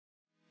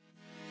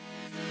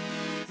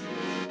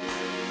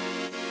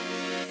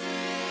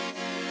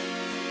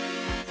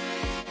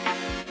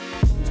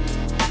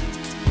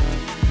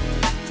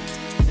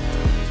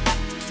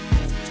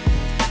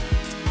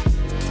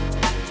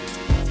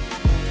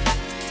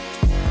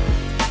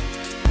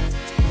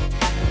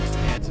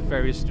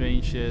very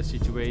strange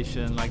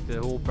situation. Like the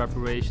whole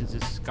preparations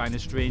is kind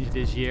of strange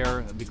this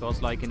year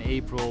because like in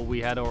April we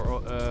had our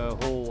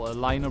whole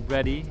lineup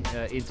ready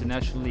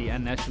internationally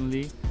and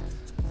nationally,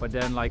 but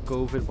then like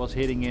COVID was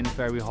hitting in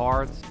very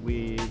hard.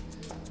 We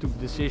took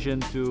the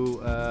decision to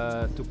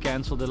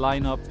cancel the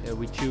lineup.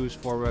 We choose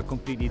for a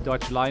completely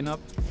Dutch lineup,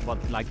 but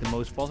like the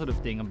most positive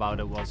thing about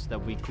it was that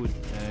we could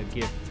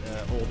give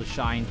all the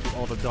shine to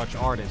all the Dutch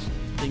artists.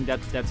 I think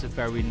that's a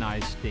very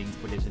nice thing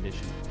for this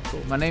edition.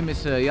 Cool. My name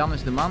is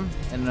Jannis de Man,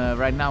 and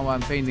right now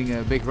I'm painting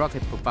a big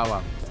rocket for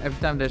POW. Every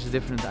time there's a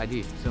different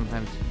idea.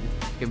 Sometimes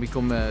it can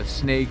become a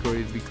snake, or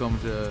it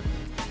becomes a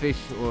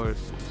fish, or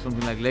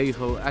something like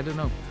Lego. I don't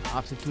know.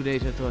 After 2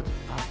 days I thought,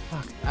 oh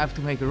fuck, I have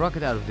to make a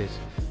rocket out of this,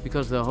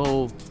 because the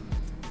whole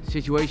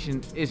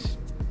situation is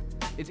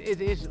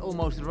it is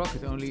almost a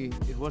rocket, only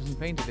it wasn't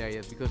painted there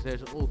yet, because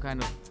there's all kind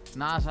of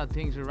NASA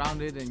things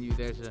around it, and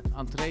there's an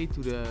entree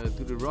to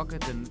the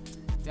rocket, and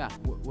yeah,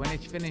 when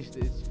it's finished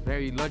it's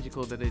very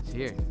logical that it's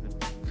here.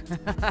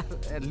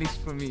 At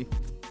least for me.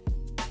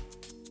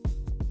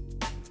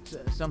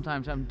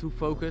 Sometimes I'm too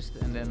focused,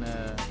 and then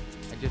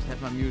I just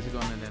have my music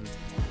on, and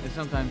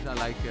sometimes I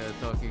like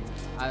talking.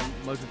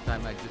 Most of the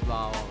time I just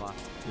blah blah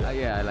blah.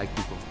 Yeah, I like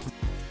people.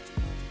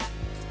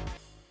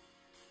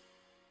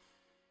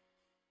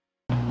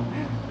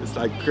 It's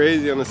like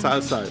crazy on the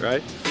south side,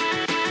 right?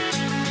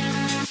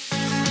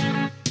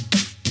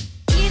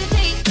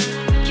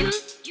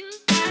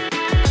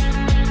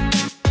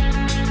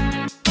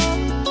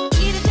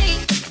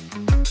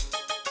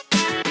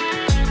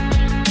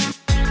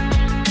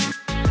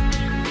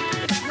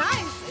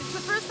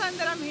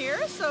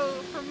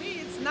 So for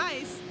me it's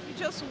nice. You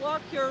just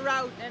walk your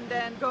route and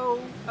then go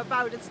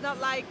about. It's not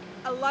like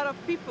a lot of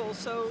people,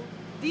 so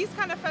these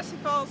kind of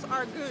festivals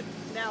are good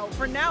now.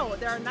 For now,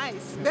 they're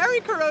nice. Very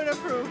corona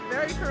proof,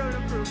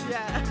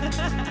 yeah.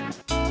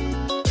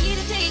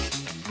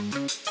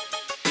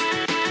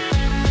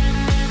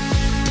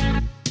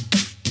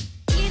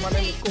 My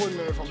name is Koen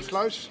van der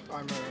Sluis.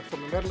 I'm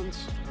from the Netherlands.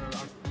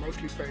 I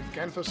mostly paint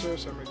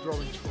canvases and make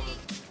drawings for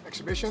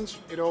exhibitions.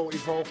 It all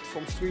evolved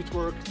from street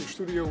work to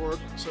studio work.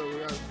 So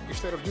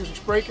instead of using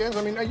spray cans,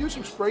 I mean I use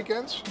some spray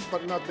cans,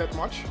 but not that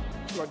much.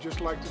 So I just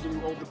like to do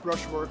all the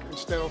brush work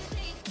instead of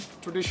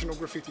traditional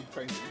graffiti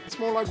painting. It's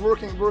more like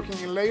working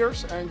in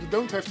layers, and you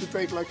don't have to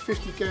take like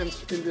 50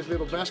 cans in this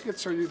little basket.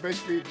 So you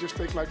basically just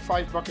take like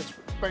 5 buckets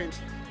of paint.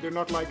 They're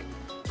not like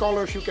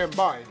colors you can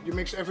buy. You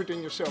mix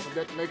everything yourself, and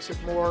that makes it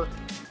more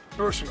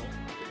personal.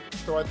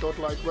 So I thought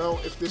like, well,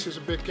 if this is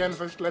a big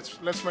canvas,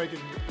 let's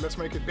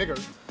make it bigger.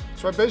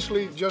 So I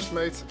basically just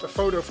made a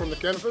photo from the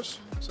canvas.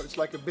 So it's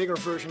like a bigger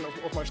version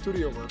of my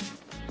studio work.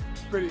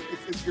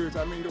 It's good.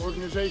 I mean, the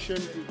organization,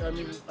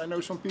 I know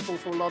some people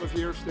for a lot of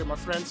years, they're my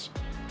friends,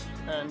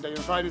 and they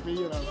invited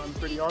me, and I'm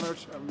pretty honored.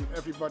 I mean,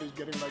 everybody's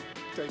getting like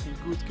taken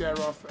good care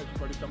of,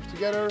 everybody comes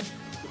together.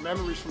 The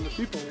memories from the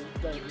people,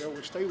 they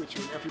always stay with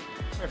you.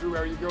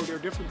 Everywhere you go, there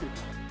are different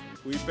people.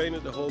 We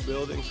painted the whole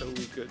building so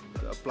we could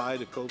apply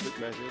the COVID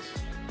measures.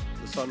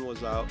 The sun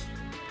was out,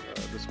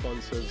 the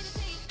sponsors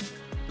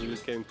really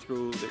came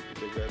through.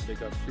 They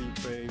got free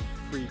paint,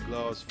 free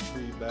gloves,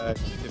 free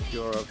bags. If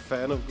you're a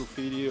fan of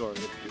graffiti, or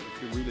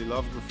if you really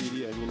love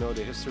graffiti and you know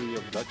the history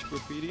of Dutch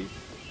graffiti,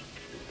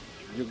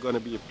 you're going to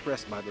be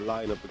impressed by the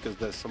lineup, because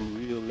there's some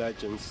real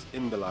legends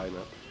in the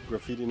lineup.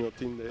 Graffiti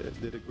team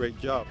did a great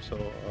job, so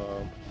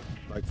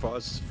like for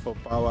us, for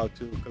POW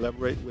to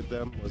collaborate with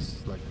them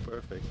was like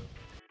perfect.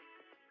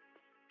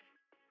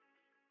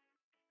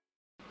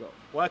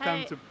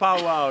 Welcome to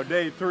POW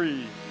Day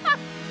 3.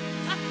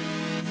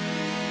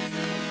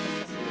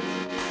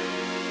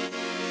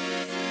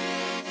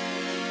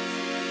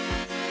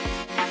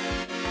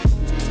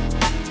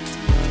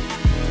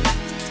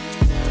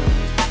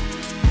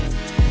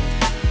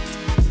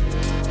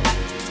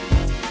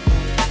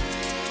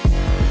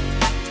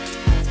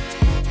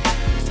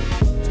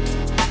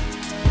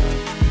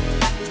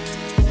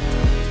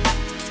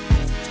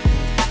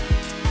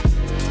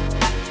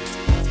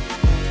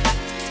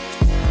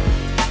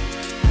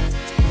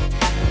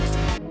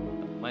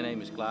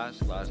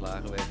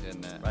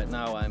 And right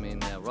now I'm in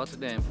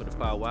Rotterdam for the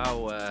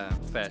POW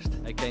Fest.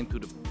 I came to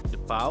the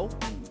POW,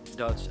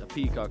 Dutch a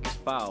peacock is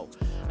POW.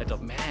 I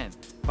thought, man,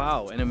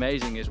 POW and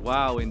amazing is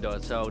wow in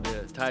Dutch, so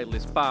the title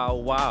is POW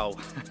Wow.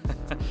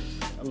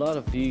 A lot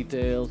of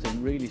details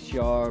and really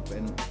sharp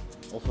and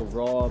also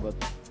raw, but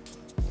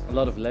a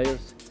lot of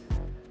layers.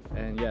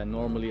 And yeah,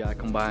 normally I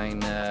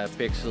combine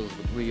pixels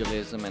with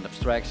realism and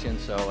abstraction,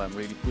 so I'm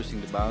really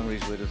pushing the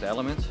boundaries with those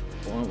elements.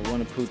 I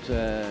want to put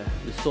the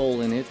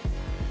soul in it.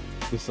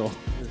 The soul?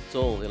 The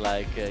soul,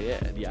 like, yeah,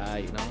 the eye,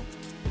 you know?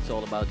 It's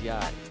all about the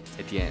eye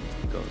at the end,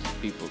 because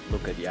people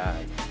look at the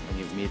eye. When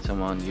you meet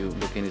someone, you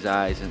look in his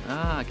eyes and,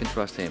 I can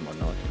trust him or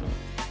not, you know?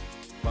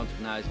 Bunch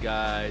of nice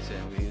guys,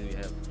 and we really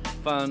have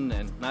fun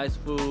and nice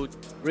food,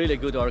 really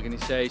good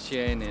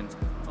organization, and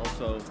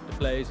also the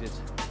place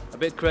is a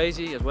bit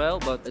crazy as well,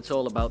 but it's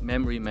all about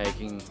memory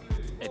making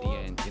at the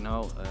end. you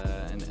know,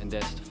 and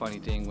that's the funny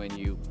thing when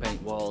you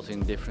paint walls in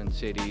different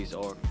cities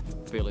or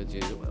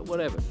villages,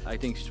 whatever. I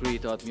think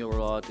street art,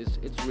 mural art,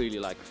 it's really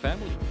like a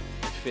family.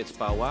 It fits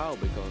POW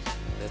because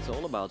that's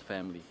all about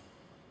family.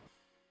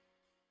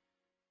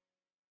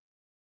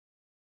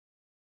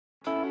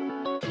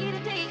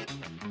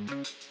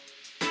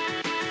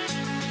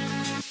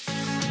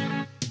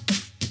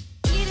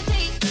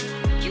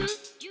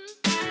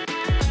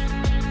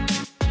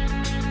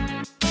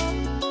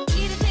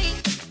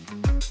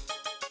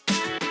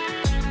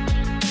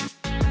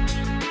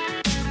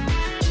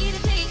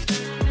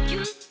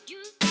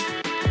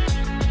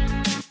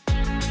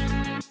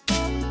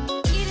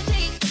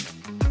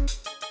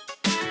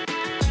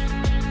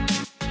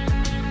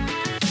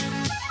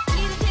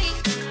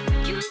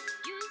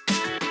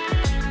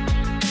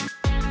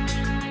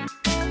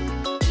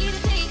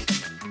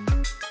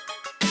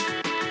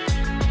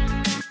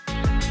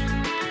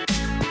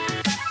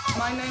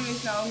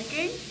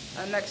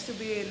 Next to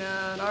being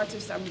an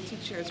artist, I'm a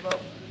teacher as well.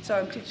 So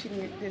I'm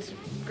teaching this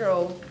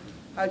girl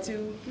how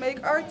to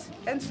make art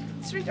and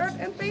street art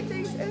and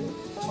paintings and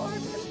art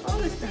and all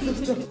this kind of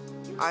stuff.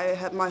 I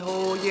had my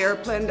whole year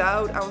planned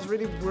out. I was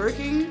really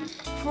working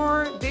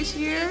for this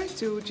year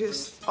to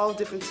just all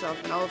different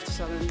stuff, and all of a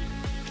sudden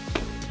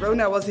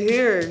Rona was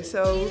here.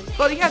 So,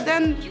 but yeah,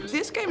 then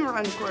this came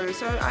around the corner,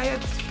 so I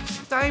had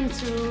time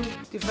to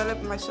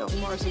develop myself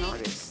more as an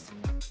artist.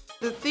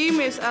 The theme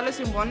is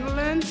Alice in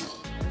Wonderland.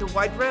 The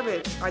White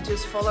Rabbit. I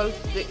just followed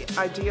the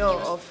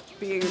ideal of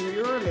being a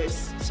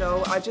muralist.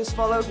 So I just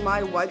followed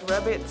my white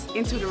rabbit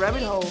into the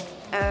rabbit hole.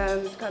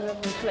 And it's kind of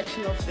a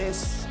reflection of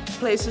this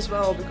place as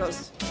well,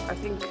 because I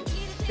think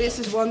this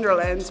is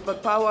Wonderland,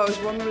 but POW is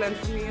Wonderland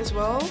for me as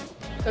well.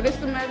 So this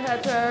is the Mad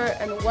Hatter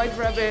and the White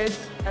Rabbit,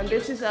 and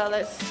this is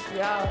Alice.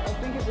 Yeah, I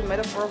think it's a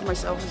metaphor of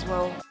myself as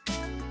well.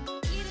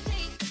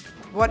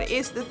 What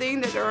is the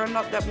thing that there are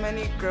not that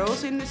many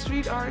girls in the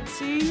street art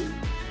scene?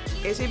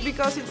 Is it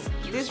because it's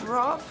this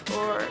rough,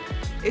 or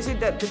is it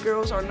that the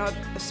girls are not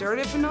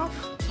assertive enough?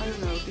 I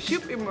don't know, there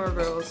should be more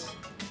girls.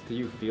 Do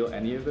you feel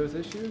any of those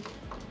issues?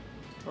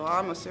 Well,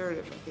 I'm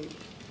assertive, I think.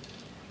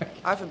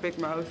 I have a big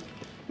mouth,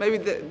 maybe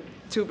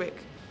too big.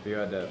 If you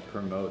had to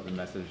promote the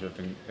message of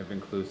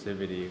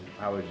inclusivity,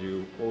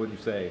 what would you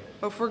say?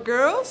 Well, for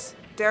girls,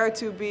 dare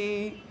to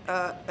be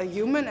a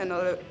human and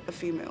not a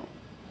female.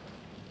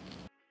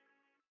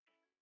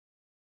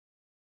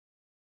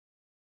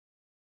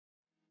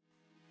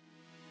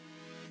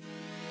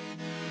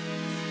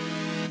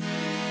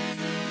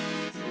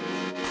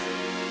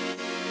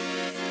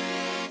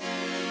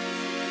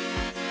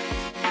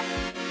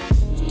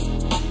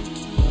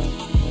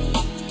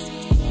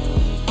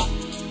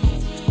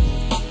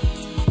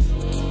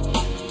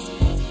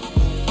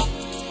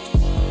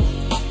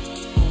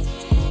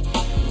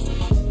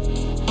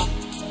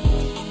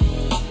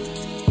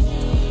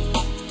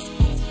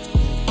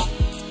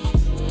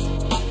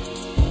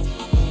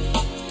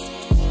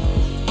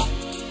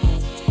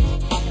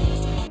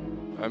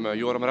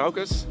 I'm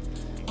Rauwkost.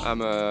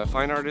 I'm a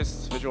fine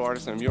artist, visual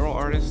artist, and a mural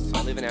artist.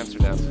 I live in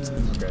Amsterdam.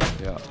 Okay.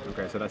 Yeah.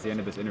 Okay, so that's the end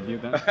of this interview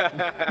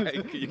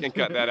then? You can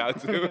cut that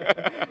out too.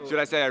 Should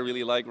I say I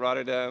really like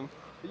Rotterdam?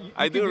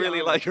 I do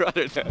really like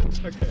Rotterdam.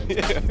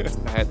 Okay.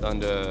 I had done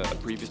the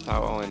previous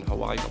POW in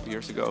Hawaii a couple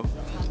years ago,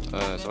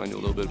 so I knew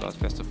a little bit about the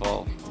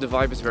festival. The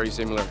vibe is very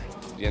similar.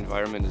 The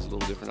environment is a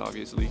little different,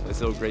 obviously. It's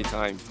still a great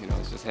time. You know,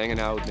 it's just hanging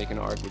out, making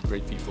art with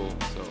great people.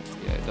 So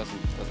yeah, it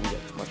doesn't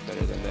get much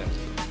better than that.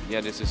 Yeah,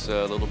 this is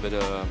a little bit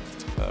of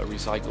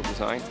recycled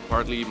design.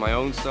 Partly my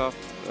own stuff,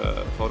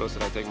 photos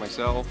that I take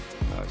myself,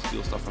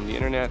 steal stuff from the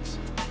internet,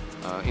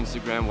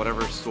 Instagram,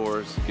 whatever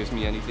source gives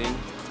me anything,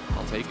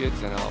 I'll take it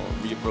and I'll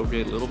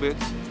reappropriate a little bit,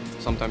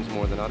 sometimes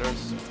more than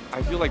others.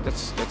 I feel like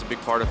that's a big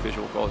part of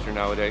visual culture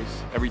nowadays.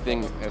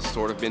 Everything has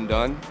sort of been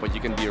done, but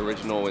you can be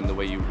original in the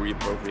way you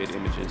reappropriate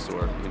images,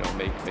 or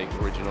make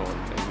original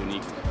and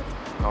unique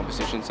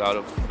compositions out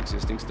of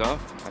existing stuff.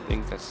 I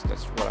think that's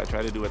what I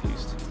try to do, at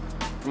least.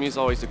 For me, it's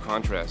always the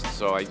contrast.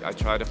 So I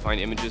try to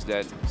find images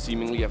that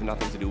seemingly have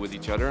nothing to do with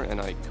each other,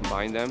 and I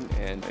combine them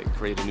and I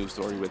create a new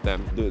story with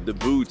them. The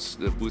boots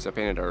I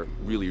painted are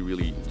really,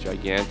 really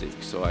gigantic.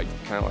 So I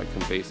kind of like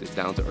convey this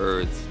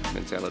down-to-earth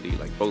mentality,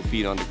 like both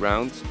feet on the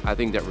ground. I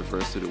think that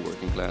refers to the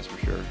working class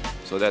for sure.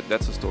 So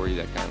that's a story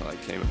that kind of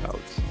like came about.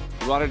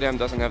 Rotterdam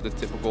doesn't have the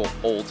typical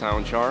old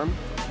town charm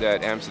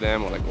that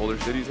Amsterdam or like older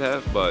cities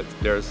have, but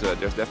there's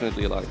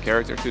definitely a lot of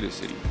character to the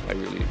city. I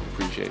really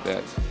appreciate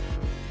that.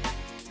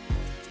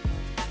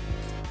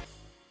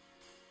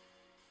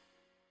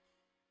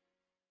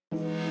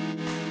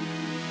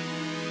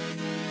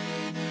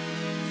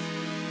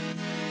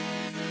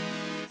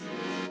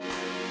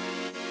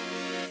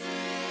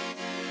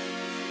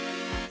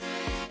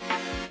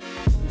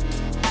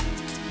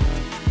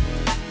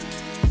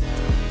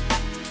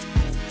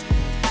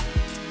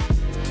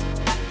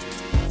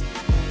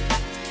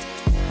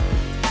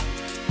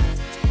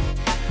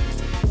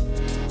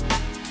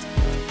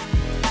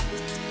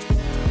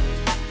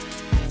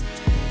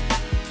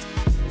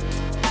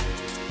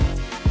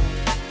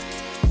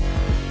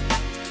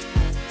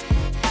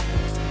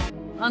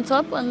 On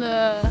top, on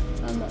the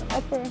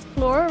upper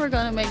floor, we're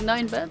gonna make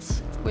 9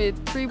 beds with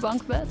 3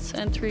 bunk beds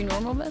and 3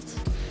 normal beds.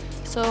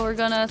 So we're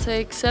gonna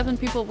take 7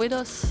 people with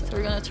us. So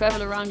we're gonna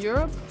travel around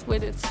Europe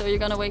with it. So you're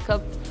gonna wake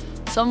up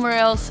somewhere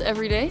else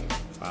every day.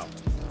 Wow.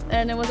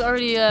 And it was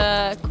already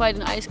quite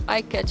an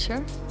eye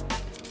catcher.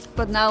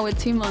 But now with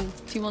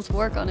Timon's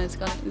work on it,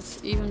 it's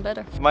even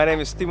better. My name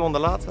is Timon de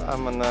Laat.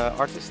 I'm an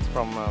artist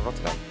from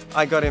Rotterdam.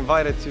 I got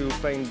invited to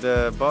paint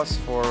the bus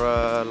for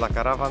La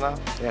Caravana.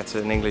 Yeah, it's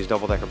an English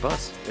double-decker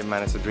bus. Yeah,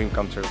 man, it's a dream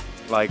come true.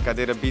 Like, I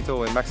did a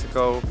Beetle in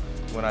Mexico.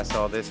 When I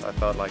saw this, I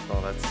thought like,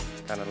 oh, that's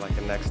kind of like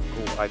a next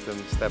cool item,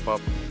 step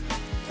up.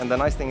 And the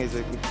nice thing is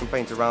that you can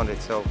paint around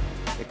it, so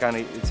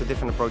it's a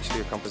different approach to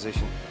your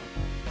composition.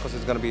 Because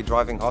it's going to be a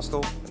driving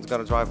hostel. It's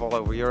going to drive all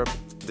over Europe.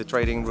 The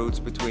trading routes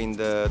between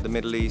the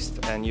Middle East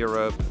and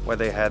Europe, where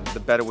they had the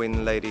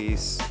Bedouin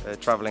ladies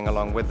traveling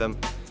along with them.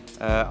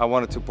 I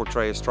wanted to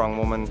portray a strong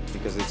woman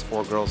because it's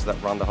 4 girls that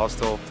run the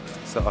hostel,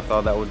 so I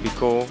thought that would be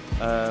cool.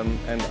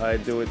 And I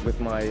do it with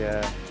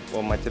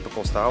my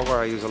typical style, where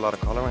I use a lot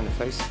of color in the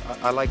face.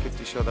 I like it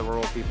to show that we're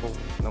all people,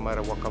 no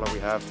matter what color we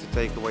have, to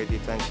take away the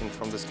attention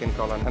from the skin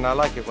color. And I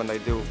like it when they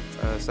do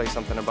say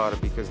something about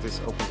it, because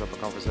this opens up a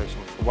conversation.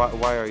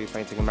 Why are you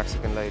painting a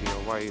Mexican lady,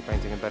 or why are you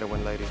painting a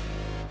Bedouin lady?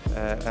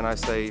 And I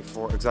say,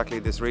 for exactly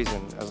this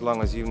reason. As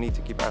long as you need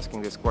to keep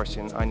asking this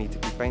question, I need to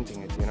keep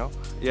painting it, you know?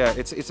 Yeah,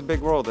 it's a big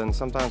world, and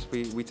sometimes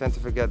we tend to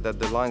forget that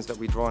the lines that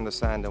we draw in the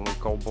sand and we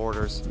call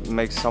borders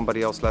makes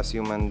somebody else less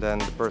human than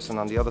the person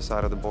on the other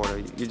side of the border.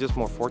 You're just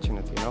more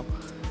fortunate, you know?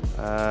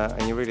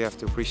 And you really have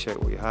to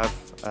appreciate what you have.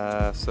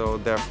 So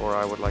therefore,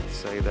 I would like to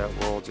say that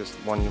we're all just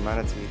one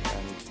humanity,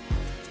 and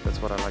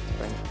that's what I like to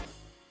paint.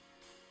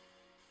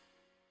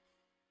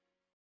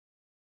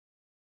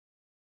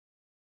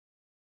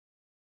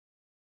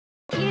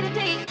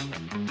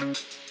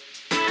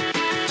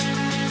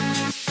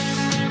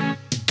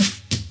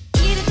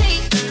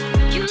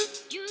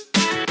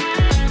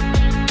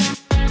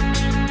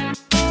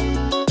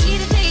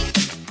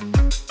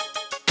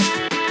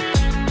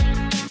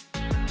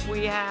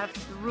 We have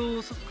the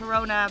rules of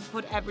Corona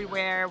put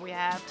everywhere. We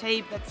have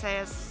tape that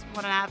says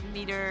 1.5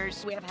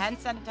 meters. We have hand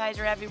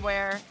sanitizer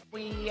everywhere.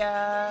 We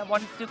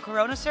wanted to do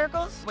Corona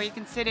circles where you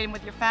can sit in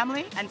with your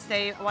family and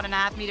stay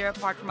 1.5 meters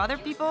apart from other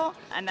people.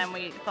 And then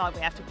we thought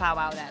we have to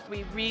powwow that.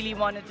 We really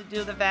wanted to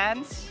do the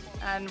vans,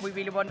 and we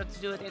really wanted to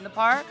do it in the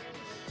park.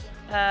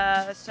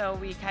 So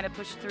we kind of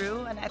pushed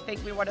through, and I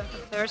think we're one of the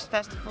first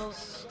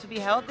festivals to be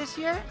held this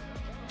year.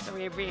 So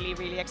we're really,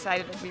 really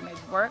excited that we made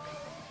it work.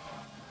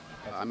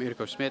 I'm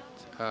Irko Smit,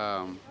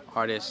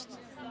 artist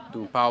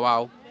doing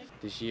powwow.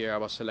 This year I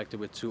was selected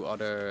with 2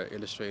 other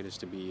illustrators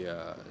to be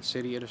a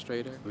city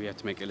illustrator. We had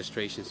to make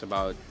illustrations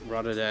about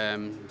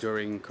Rotterdam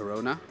during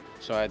Corona.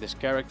 So I had this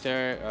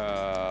character,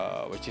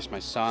 which is my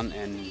son,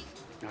 and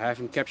I have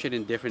him captured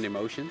in different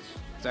emotions.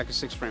 It's like a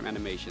 6-frame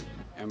animation.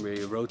 And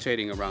we're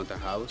rotating around the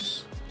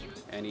house,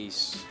 and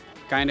he's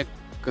kind of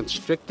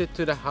constricted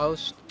to the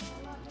house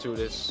through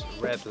this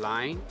red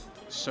line.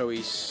 So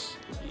he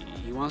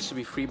wants to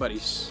be free, but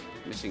he's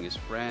missing his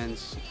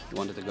friends. He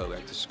wanted to go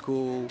back to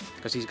school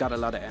because he's got a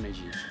lot of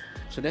energy.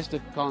 So that's the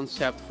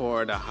concept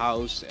for the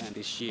house, and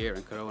this year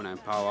in Corona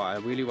and powwow, I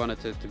really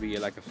wanted it to be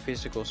like a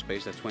physical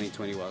space that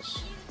 2020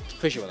 was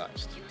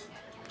visualized.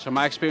 So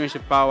my experience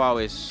with powwow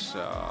is,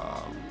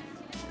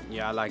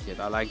 yeah, I like it.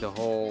 I like the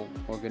whole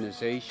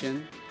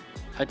organization.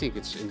 I think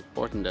it's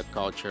important that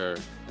culture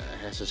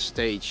has a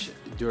stage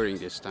during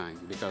this time,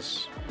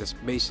 because that's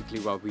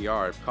basically what we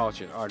are.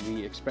 Culture, art,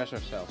 we express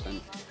ourselves,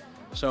 and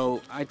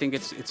so I think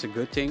it's a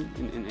good thing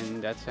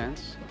in that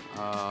sense.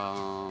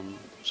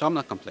 So I'm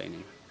not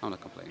complaining.